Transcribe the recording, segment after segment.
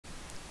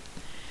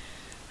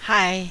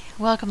Hi,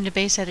 welcome to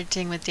Base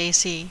Editing with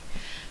Dacy.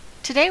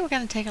 Today we're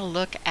going to take a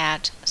look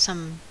at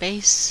some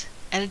base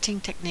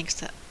editing techniques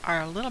that are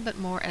a little bit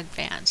more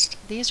advanced.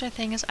 These are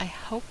things I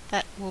hope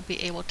that will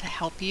be able to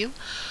help you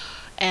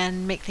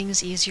and make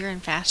things easier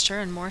and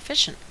faster and more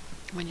efficient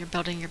when you're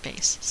building your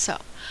base. So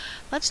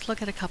let's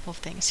look at a couple of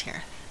things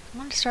here. I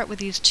want to start with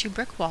these two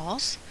brick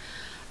walls.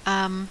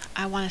 I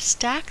want to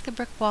stack the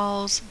brick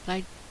walls, but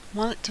I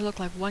want it to look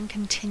like one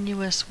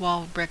continuous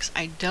wall of bricks.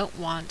 I don't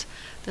want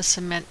the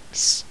cement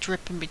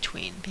strip in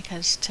between,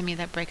 because to me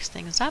that breaks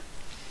things up.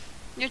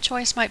 Your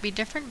choice might be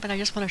different, but I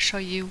just want to show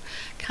you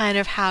kind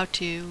of how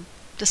to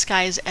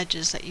disguise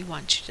edges that you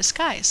want to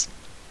disguise.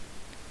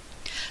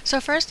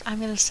 So first I'm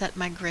going to set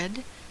my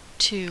grid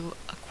to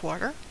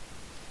 1/4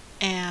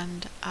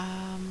 and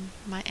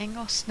my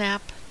angle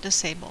snap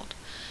disabled.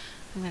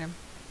 I'm going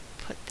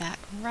to put that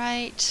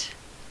right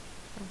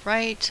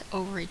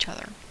over each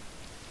other.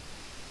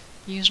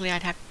 Usually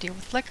I'd have to deal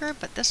with flicker,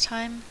 but this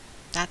time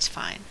that's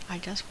fine. I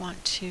just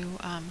want to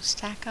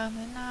stack them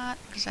and not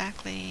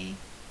exactly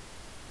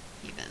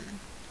even.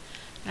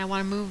 And I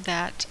want to move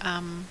that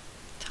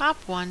top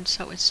one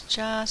so it's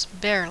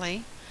just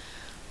barely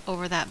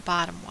over that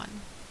bottom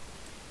one.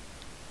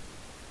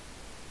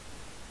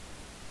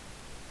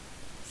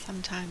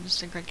 Sometimes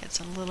the grid gets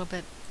a little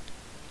bit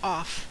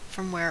off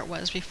from where it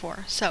was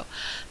before. So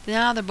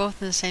now they're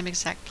both in the same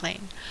exact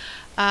plane.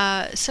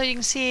 So you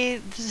can see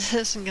this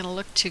isn't going to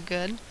look too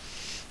good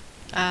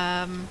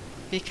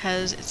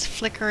because it's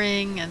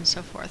flickering and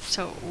so forth.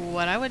 So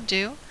what I would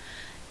do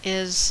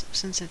is,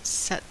 since it's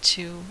set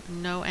to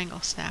no angle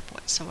snap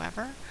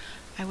whatsoever,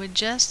 I would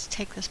just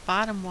take this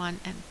bottom one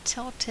and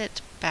tilt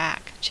it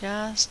back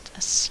just a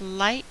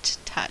slight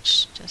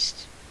touch,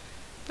 just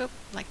boop,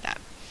 like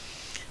that.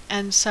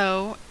 And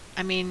so,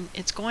 I mean,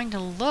 it's going to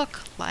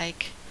look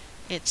like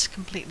it's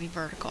completely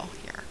vertical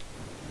here,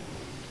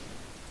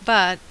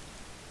 but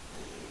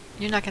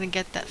you're not going to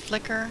get that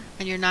flicker,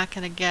 and you're not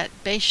going to get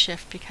base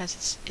shift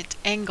because it's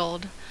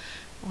angled,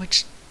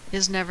 which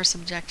is never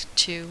subject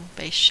to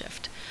base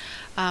shift.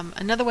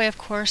 Another way, of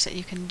course, that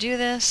you can do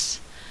this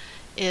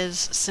is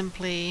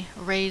simply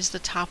raise the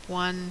top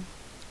one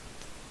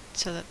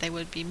so that they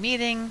would be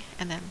meeting,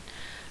 and then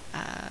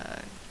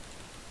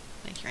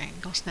make your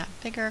angle snap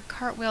bigger,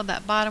 cartwheel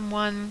that bottom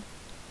one,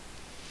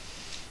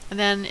 and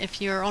then if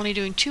you're only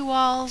doing 2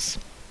 walls,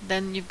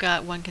 then you've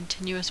got one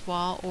continuous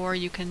wall, or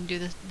you can do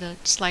the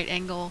slight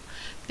angle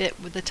bit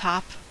with the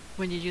top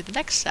when you do the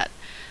next set.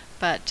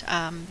 But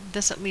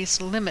this at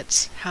least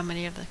limits how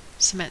many of the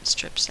cement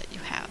strips that you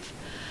have.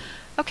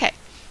 Okay,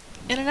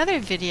 in another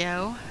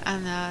video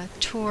on the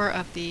tour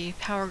of the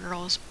Power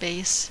Girls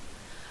base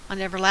on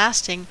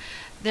Everlasting,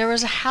 there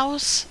was a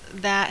house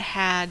that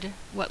had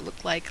what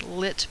looked like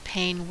lit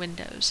pane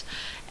windows,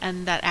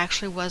 and that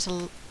actually was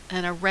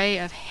an array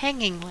of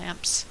hanging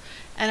lamps.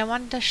 And I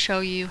wanted to show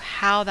you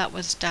how that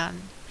was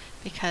done,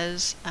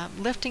 because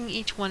lifting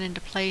each one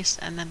into place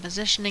and then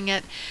positioning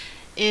it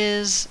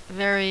is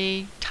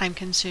very time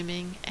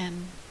consuming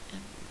and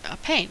a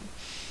pain.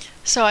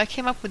 So I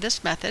came up with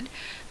this method.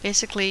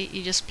 Basically,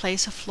 you just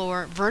place a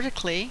floor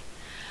vertically,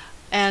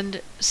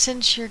 and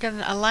since you're going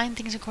to align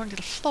things according to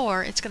the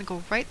floor, it's going to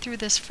go right through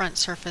this front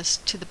surface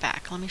to the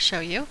back. Let me show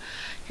you.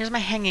 Here's my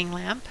hanging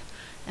lamp,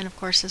 and of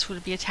course this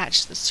would be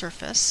attached to the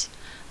surface.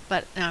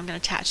 But now I'm going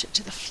to attach it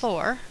to the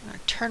floor. I'm going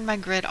to turn my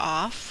grid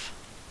off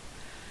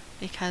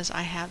because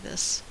I have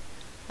this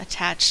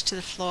attached to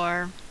the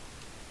floor.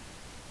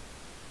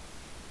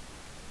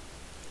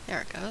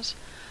 There it goes.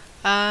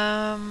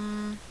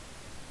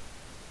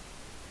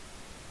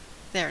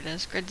 There it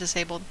is, grid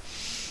disabled.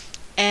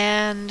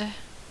 And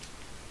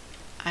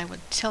I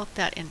would tilt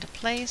that into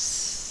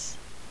place,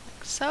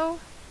 like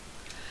so.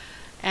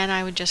 And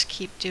I would just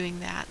keep doing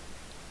that.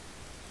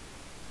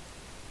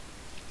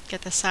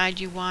 Get the side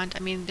you want. I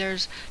mean,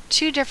 there's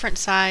 2 different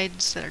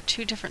sides that are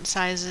 2 different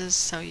sizes,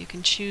 so you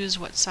can choose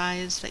what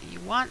size that you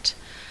want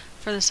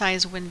for the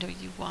size window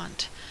you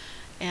want,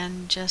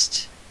 and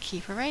just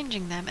keep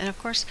arranging them. And of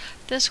course,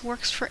 this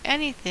works for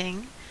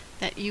anything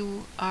that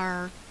you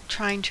are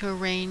trying to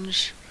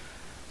arrange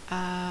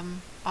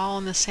all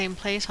in the same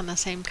place, on the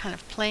same kind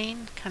of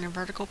plane, kind of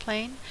vertical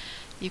plane.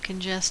 You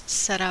can just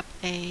set up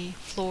a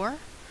floor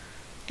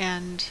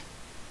and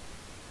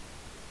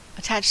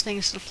attach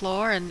things to the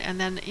floor, and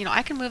then, you know,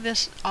 I can move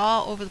this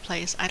all over the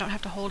place. I don't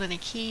have to hold any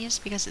keys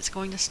because it's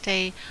going to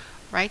stay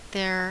right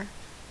there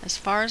as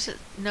far as it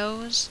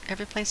knows.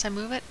 Every place I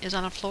move it is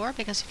on a floor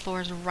because the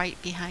floor is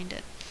right behind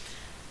it.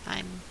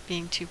 I'm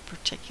being too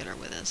particular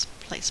with this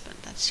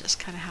placement. That's just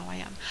kind of how I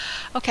am.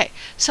 Okay,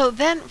 so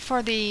then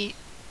for the,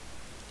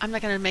 I'm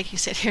not going to make you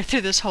sit here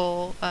through this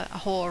whole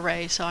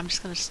array, so I'm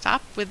just going to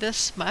stop with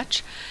this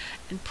much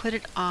and put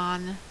it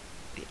on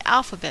the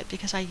alphabet,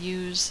 because I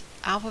use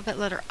alphabet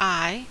letter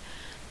I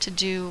to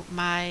do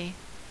my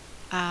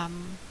what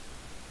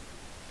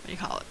do you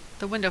call it,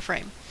 the window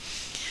frame.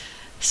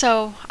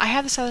 So I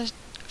have this other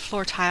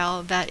floor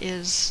tile that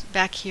is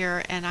back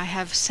here, and I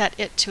have set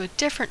it to a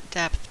different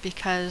depth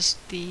because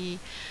the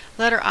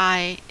letter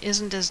I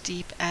isn't as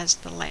deep as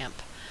the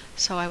lamp.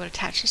 So I would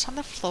attach this on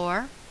the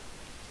floor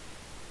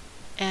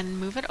and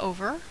move it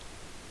over.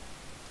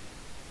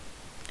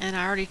 And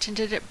I already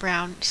tinted it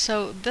brown,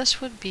 so this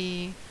would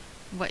be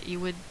what you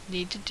would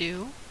need to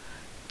do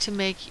to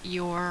make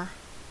your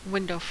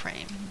window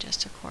frame.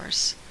 Just of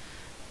course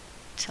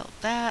tilt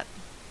that.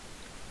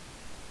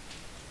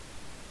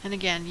 And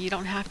again, you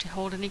don't have to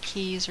hold any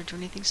keys or do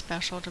anything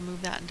special to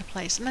move that into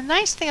place. And the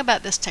nice thing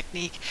about this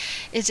technique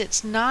is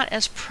it's not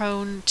as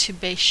prone to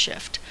base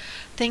shift.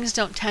 Things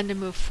don't tend to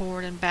move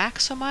forward and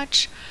back so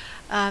much.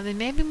 They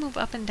maybe move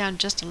up and down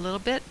just a little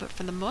bit, but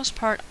for the most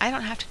part, I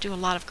don't have to do a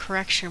lot of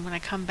correction when I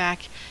come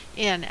back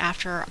in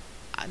after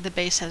the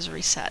base has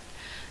reset.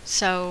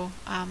 So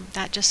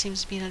that just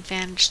seems to be an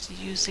advantage to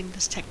using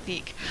this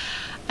technique.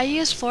 I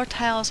use floor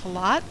tiles a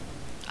lot.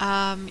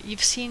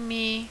 You've seen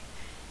me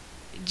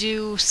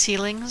do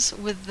ceilings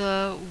with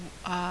the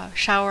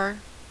shower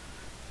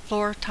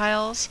floor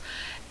tiles,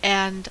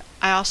 and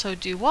I also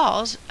do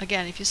walls.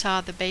 Again, if you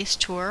saw the base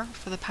tour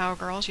for the Power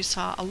Girls, you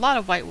saw a lot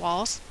of white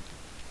walls.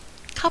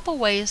 Couple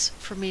ways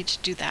for me to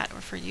do that,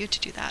 or for you to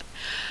do that.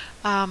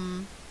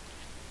 And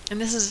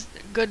this is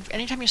good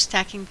anytime you're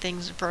stacking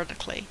things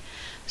vertically.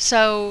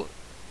 So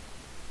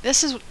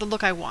this is the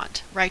look I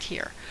want right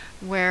here,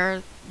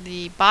 where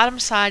the bottom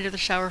side of the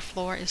shower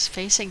floor is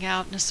facing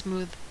out in a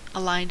smooth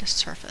aligned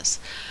surface.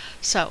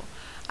 So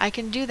I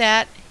can do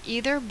that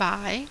either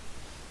by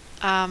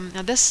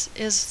now this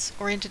is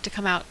oriented to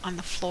come out on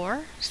the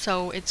floor,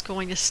 so it's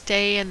going to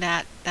stay in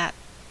that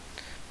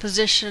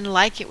position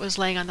like it was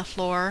laying on the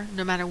floor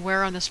no matter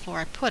where on this floor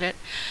I put it.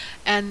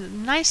 And the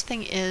nice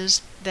thing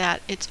is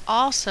that it's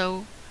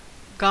also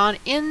gone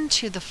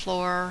into the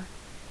floor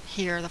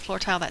here, the floor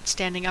tile that's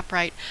standing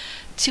upright,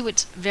 to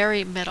its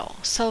very middle,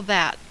 so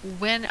that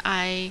when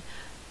I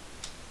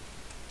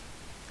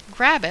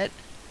grab it,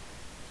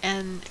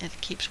 and it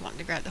keeps wanting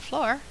to grab the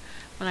floor,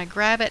 when I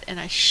grab it and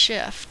I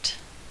shift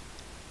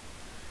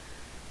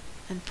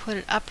and put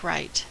it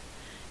upright,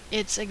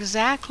 it's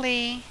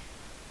exactly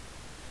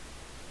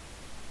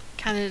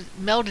kind of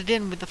melded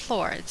in with the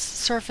floor. Its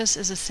surface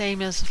is the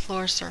same as the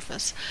floor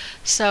surface.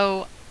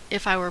 So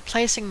if I were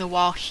placing the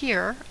wall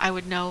here, I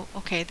would know,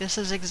 okay, this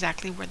is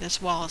exactly where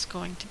this wall is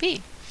going to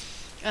be.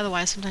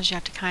 Otherwise, sometimes you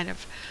have to kind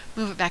of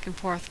move it back and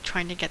forth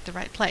trying to get the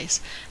right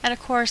place. And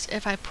of course,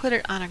 if I put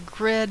it on a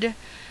grid,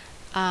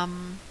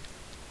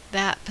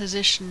 that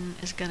position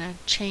is going to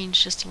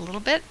change just a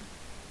little bit.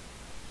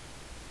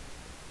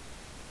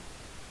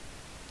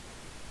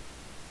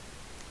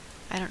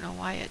 I don't know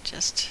why it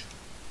just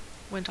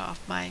went off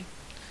my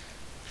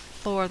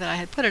floor that I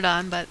had put it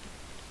on, but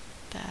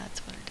that's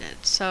what it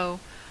did. So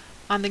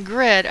on the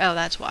grid, oh,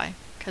 that's why,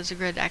 because the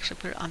grid actually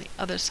put it on the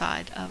other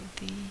side of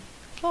the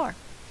floor.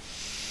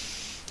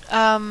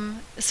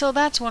 So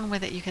that's one way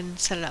that you can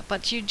set it up.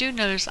 But you do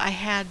notice I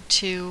had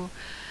to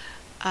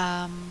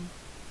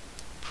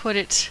put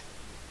it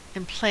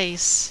in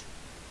place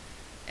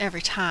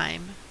every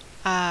time.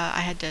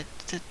 I had to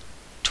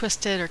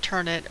twist it or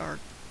turn it or,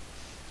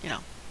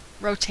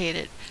 rotate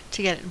it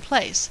to get it in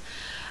place.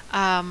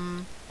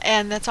 And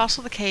that's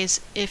also the case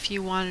if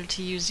you wanted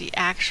to use the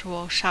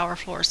actual shower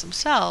floors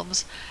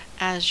themselves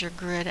as your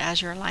grid,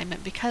 as your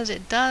alignment, because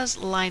it does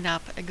line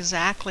up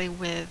exactly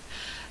with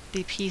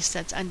the piece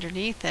that's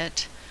underneath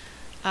it.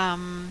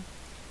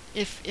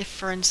 If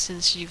for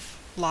instance you've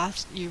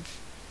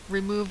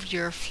removed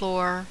your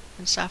floor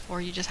and stuff,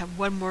 or you just have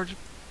one more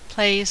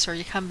place, or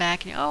you come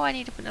back and oh, I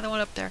need to put another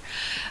one up there,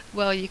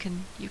 well, you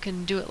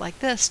can do it like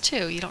this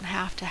too. You don't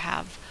have to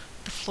have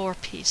the floor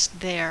piece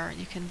there.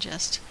 You can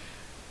just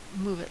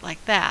move it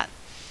like that.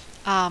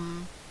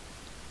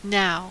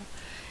 Now,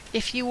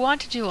 if you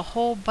want to do a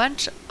whole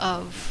bunch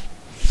of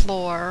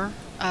floor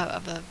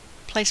of the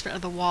placement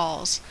of the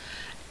walls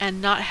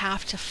and not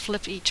have to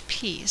flip each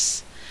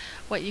piece,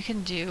 what you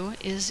can do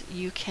is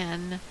you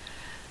can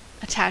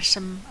attach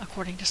them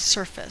according to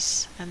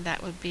surface, and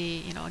that would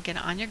be, again,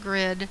 on your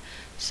grid,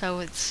 so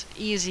it's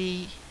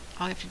easy.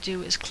 All you have to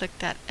do is click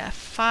that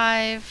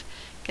F5,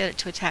 get it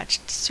to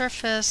attach to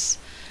surface,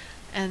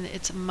 and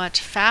it's much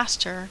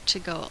faster to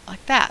go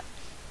like that.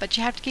 But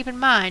you have to keep in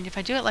mind, if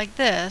I do it like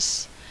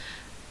this,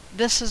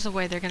 this is the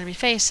way they're going to be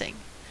facing.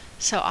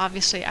 So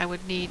obviously I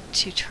would need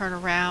to turn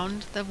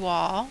around the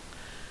wall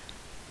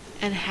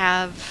and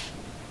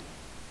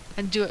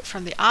do it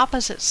from the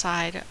opposite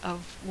side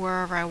of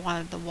wherever I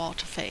wanted the wall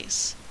to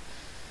face,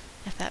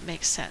 if that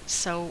makes sense.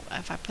 So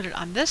if I put it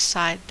on this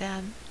side,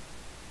 then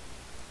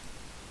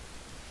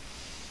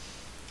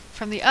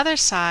from the other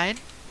side,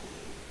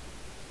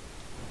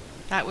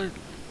 that would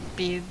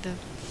be the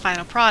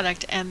final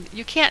product, and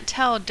you can't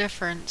tell a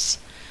difference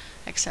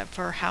except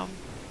for how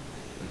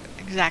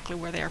exactly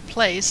where they are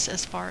placed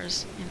as far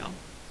as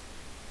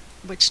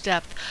which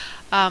depth,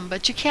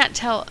 but you can't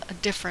tell a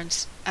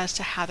difference as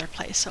to how they're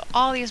placed. So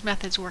all these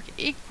methods work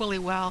equally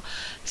well.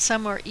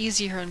 Some are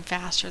easier and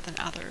faster than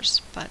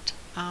others, but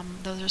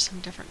those are some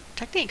different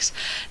techniques.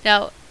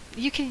 Now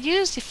you can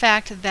use the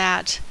fact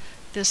that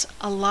this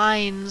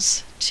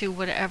aligns to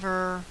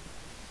whatever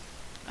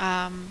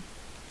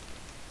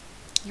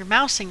you're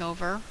mousing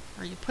over,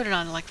 or you put it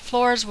on, like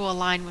floors will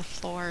align with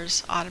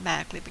floors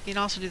automatically, but you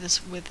can also do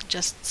this with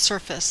just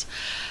surface.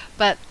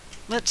 But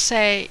let's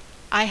say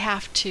I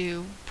have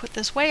to put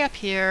this way up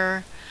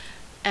here,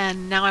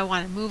 and now I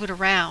want to move it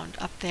around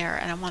up there,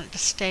 and I want it to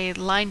stay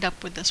lined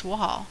up with this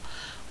wall.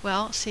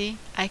 Well, see,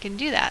 I can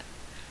do that.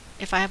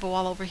 If I have a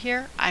wall over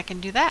here, I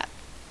can do that.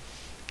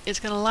 It's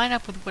going to line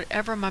up with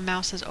whatever my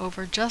mouse is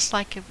over, just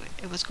like if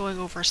it was going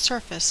over a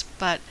surface,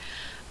 but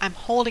I'm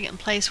holding it in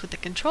place with the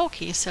control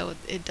key so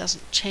it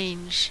doesn't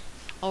change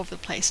all over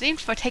the place. And even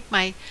if I take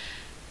my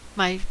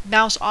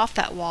mouse off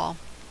that wall,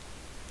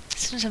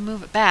 as soon as I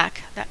move it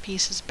back, that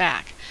piece is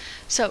back.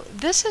 So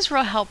this is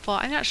real helpful.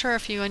 I'm not sure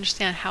if you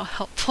understand how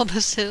helpful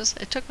this is.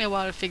 It took me a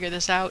while to figure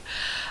this out.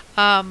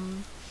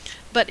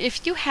 But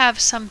if you have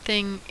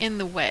something in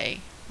the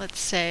way, let's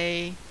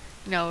say,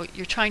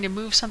 you're trying to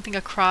move something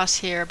across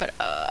here, but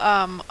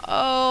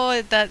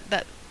oh,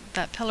 that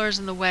pillar's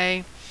in the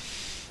way,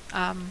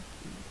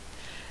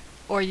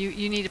 or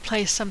you need to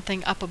place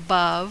something up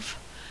above,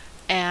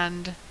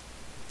 and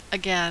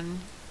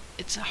again,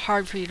 it's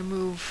hard for you to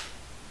move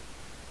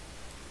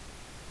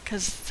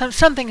because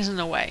something is in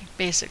the way,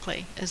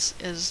 basically,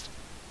 is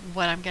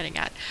what I'm getting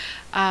at.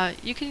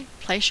 You can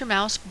place your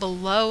mouse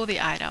below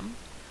the item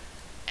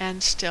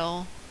and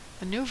still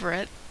maneuver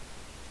it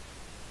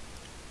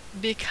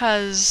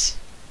because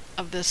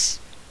of this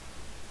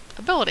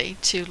ability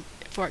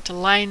for it to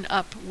line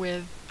up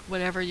with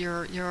whatever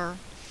you're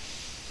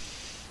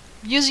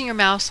using your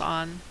mouse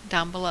on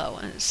down below.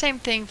 And the same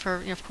thing for,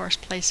 of course,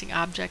 placing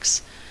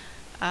objects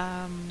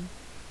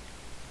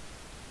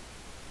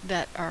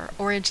that are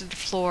oriented to the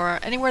floor.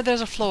 Anywhere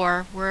there's a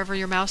floor, wherever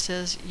your mouse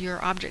is, your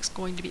object's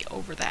going to be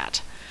over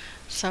that.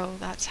 So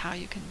that's how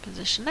you can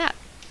position that.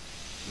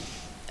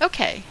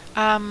 Okay,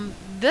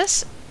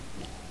 this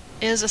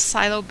is a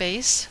silo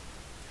base,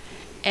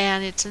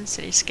 and it's in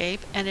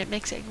Cityscape, and it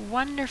makes a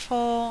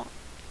wonderful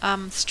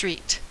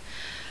street.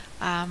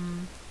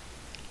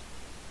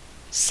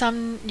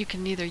 Some you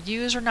can either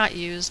use or not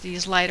use.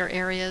 These lighter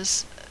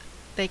areas,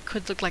 they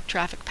could look like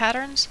traffic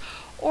patterns,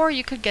 or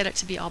you could get it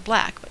to be all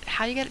black. But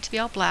how you get it to be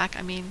all black,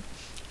 I mean,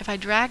 if I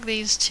drag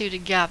these two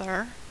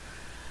together,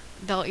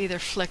 they'll either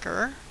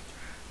flicker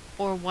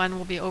or one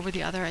will be over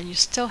the other, and you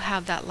still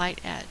have that light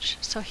edge.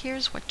 So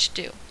here's what you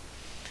do.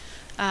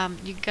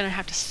 You're going to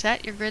have to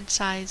set your grid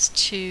size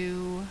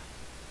to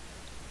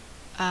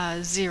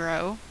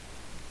 0,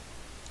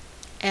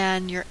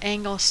 and your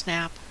angle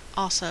snap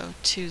also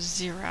to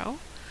 0.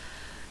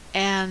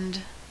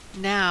 And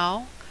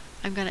now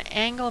I'm going to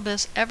angle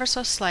this ever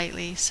so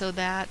slightly so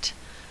that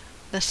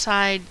the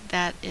side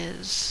that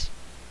is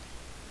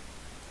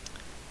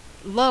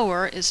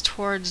lower is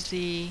towards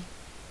the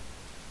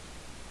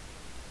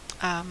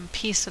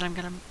piece that I'm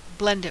going to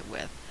blend it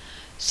with.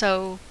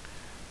 So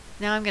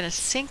now I'm going to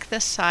sink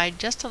this side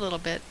just a little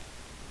bit,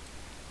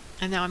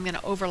 and now I'm going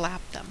to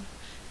overlap them.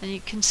 And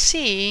you can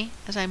see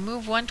as I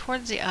move one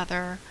towards the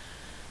other,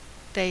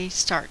 they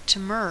start to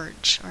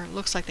merge, or it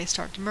looks like they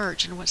start to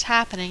merge. And what's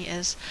happening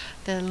is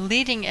the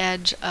leading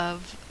edge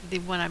of the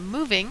one I'm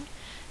moving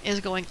is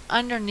going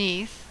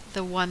underneath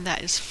the one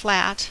that is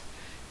flat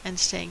and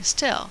staying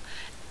still.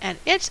 And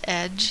its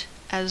edge,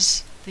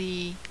 as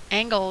the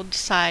angled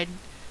side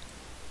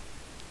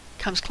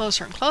comes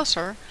closer and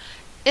closer,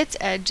 its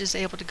edge is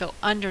able to go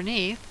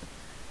underneath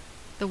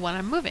the one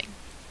I'm moving.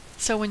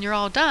 So when you're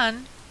all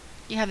done,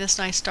 you have this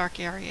nice dark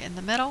area in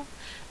the middle,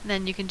 and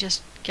then you can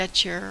just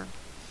get your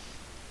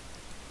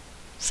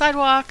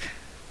sidewalk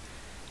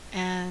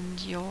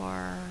and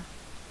your,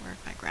 where'd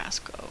my grass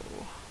go?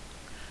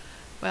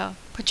 Well,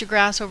 put your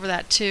grass over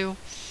that too,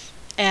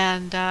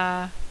 and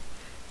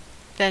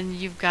then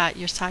you've got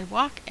your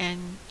sidewalk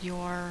and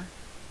your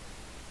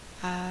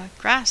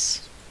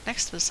grass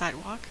next to the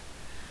sidewalk.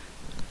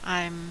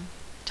 I'm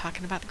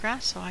talking about the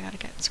grass, so I gotta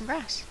get some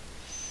grass.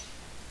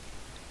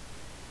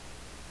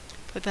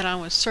 Put that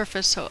on with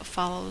surface so it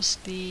follows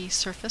the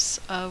surface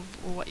of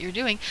what you're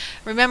doing.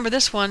 Remember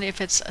this one, if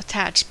it's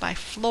attached by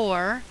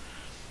floor,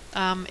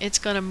 it's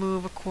going to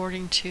move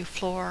according to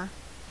floor.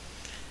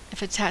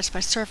 If it's attached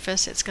by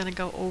surface, it's going to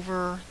go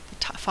over the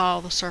top,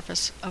 follow the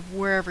surface of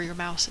wherever your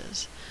mouse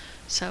is.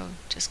 So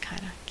just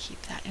kind of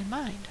keep that in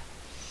mind.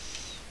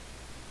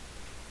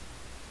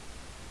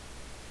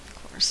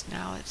 Of course,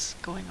 now it's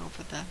going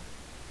over the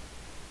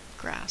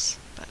grass,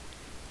 but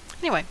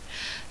anyway,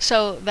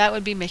 so that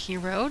would be making a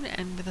road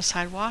and with a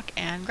sidewalk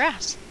and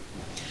grass.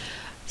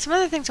 Some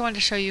other things I wanted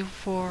to show you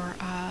for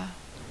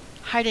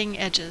hiding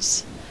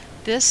edges.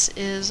 This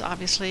is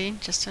obviously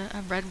just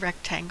a red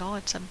rectangle.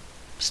 It's a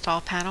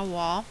stall panel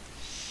wall,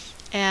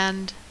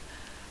 and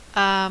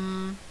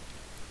I'm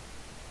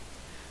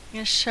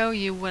going to show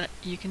you what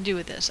you can do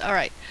with this.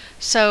 Alright,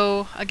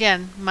 so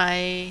again,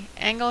 my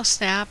angle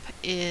snap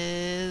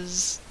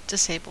is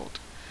disabled.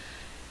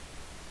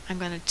 I'm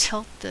going to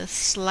tilt this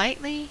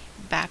slightly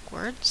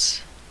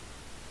backwards.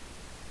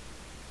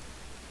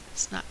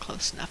 It's not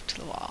close enough to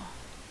the wall.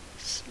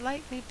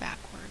 Slightly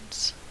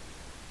backwards.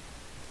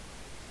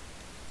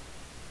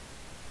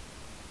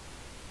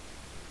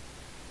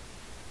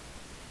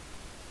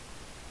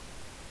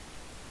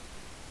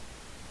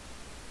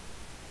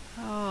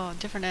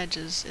 different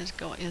edges is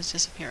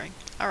disappearing.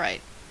 All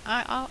right,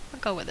 I'll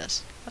go with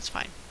this. That's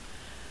fine.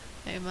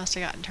 It must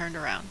have gotten turned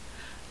around.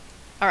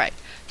 All right,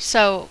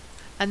 so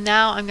and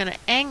now I'm going to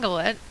angle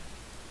it,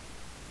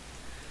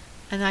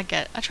 and I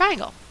get a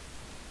triangle.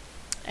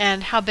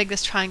 And how big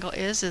this triangle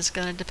is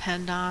going to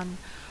depend on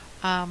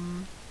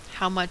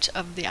how much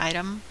of the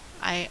item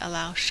I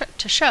allow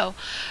to show.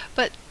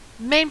 But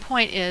main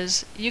point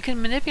is you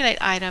can manipulate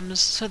items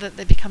so that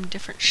they become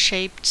different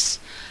shapes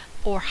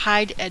or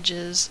hide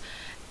edges,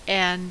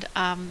 and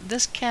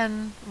this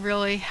can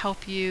really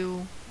help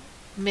you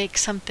make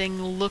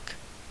something look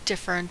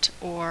different,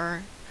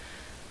 or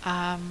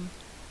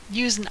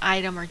use an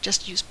item or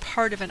just use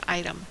part of an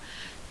item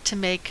to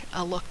make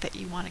a look that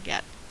you want to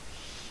get.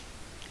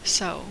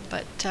 So,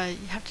 but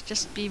you have to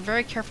just be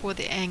very careful with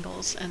the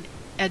angles and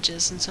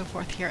edges and so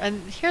forth here.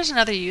 And here's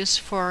another use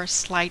for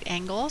slight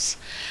angles.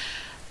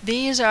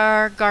 These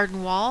are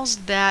garden walls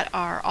that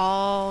are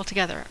all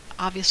together.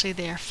 Obviously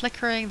they are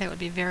flickering. That would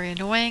be very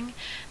annoying.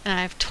 And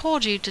I've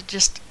told you to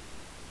just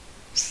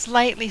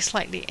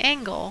slightly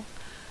angle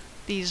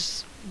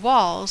these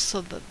walls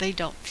so that they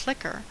don't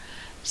flicker.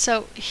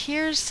 So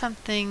here's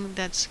something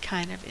that's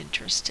kind of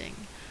interesting.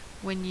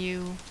 When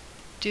you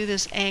do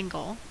this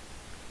angle,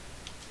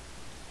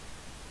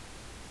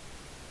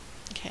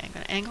 okay, I'm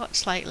going to angle it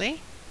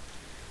slightly.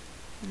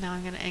 Now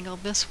I'm going to angle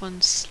this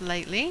one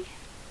slightly.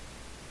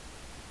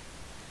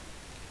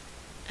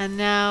 And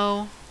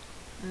now,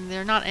 and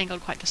they're not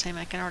angled quite the same,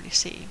 I can already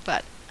see,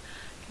 but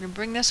I'm going to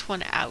bring this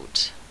one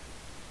out.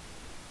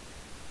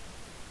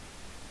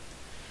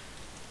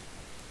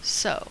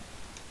 So,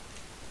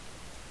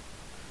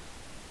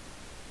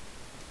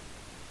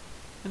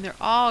 when they're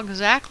all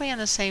exactly on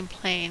the same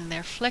plane,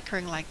 they're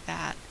flickering like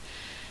that,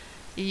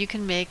 you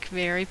can make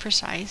very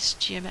precise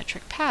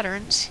geometric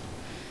patterns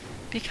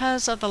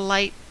because of the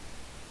light.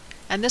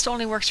 And this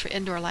only works for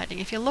indoor lighting.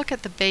 If you look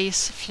at the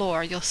base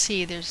floor, you'll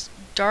see there's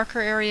darker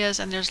areas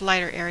and there's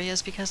lighter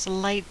areas because the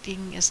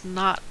lighting is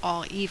not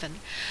all even.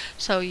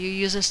 So you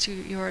use this to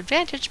your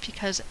advantage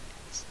because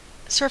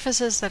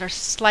surfaces that are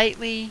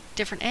slightly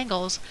different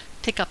angles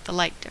pick up the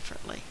light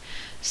differently.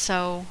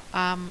 So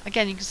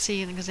again, you can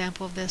see an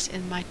example of this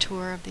in my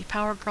tour of the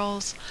Power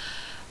Girls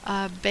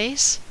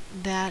base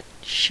that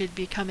should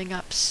be coming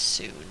up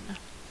soon.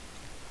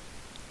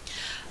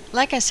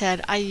 Like I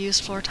said, I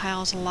use floor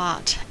tiles a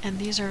lot, and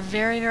these are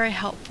very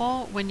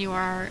helpful when you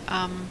are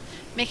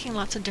making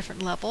lots of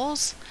different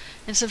levels.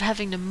 Instead of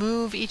having to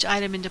move each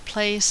item into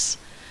place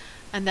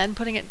and then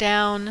putting it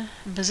down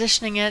and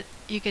positioning it,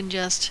 you can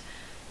just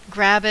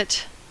grab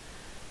it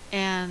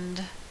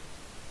and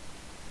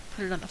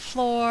put it on the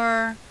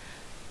floor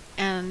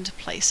and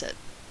place it.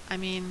 I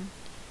mean,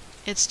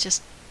 it's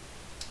just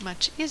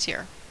much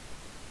easier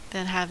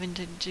than having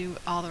to do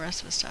all the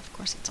rest of the stuff. Of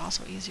course, it's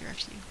also easier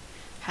if you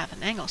have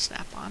an angle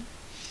snap on.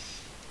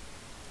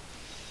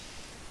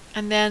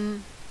 And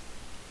then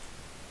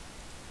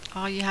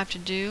all you have to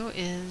do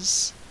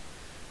is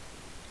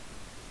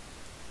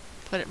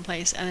put it in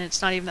place, and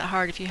it's not even that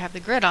hard if you have the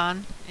grid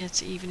on.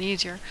 It's even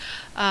easier.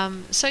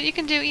 So you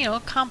can do, you know,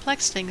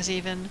 complex things,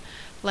 even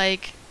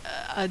like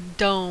a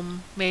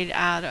dome made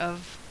out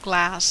of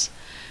glass,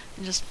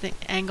 and just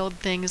angled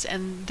things,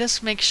 and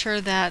this makes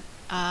sure that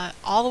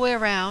all the way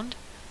around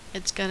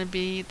it's going to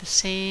be the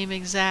same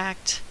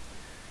exact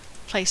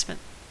placement.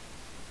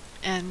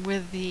 And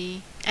with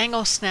the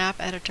angle snap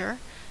editor,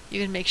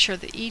 you can make sure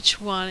that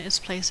each one is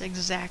placed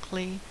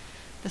exactly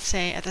the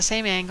same at the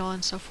same angle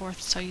and so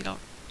forth, so you don't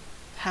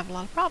have a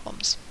lot of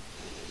problems.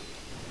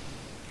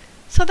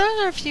 So those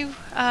are a few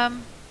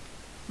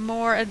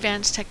more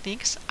advanced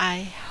techniques.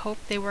 I hope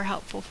they were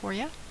helpful for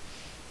you,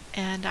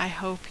 and I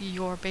hope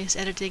your base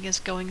editing is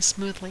going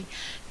smoothly.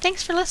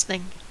 Thanks for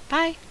listening.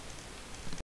 Bye.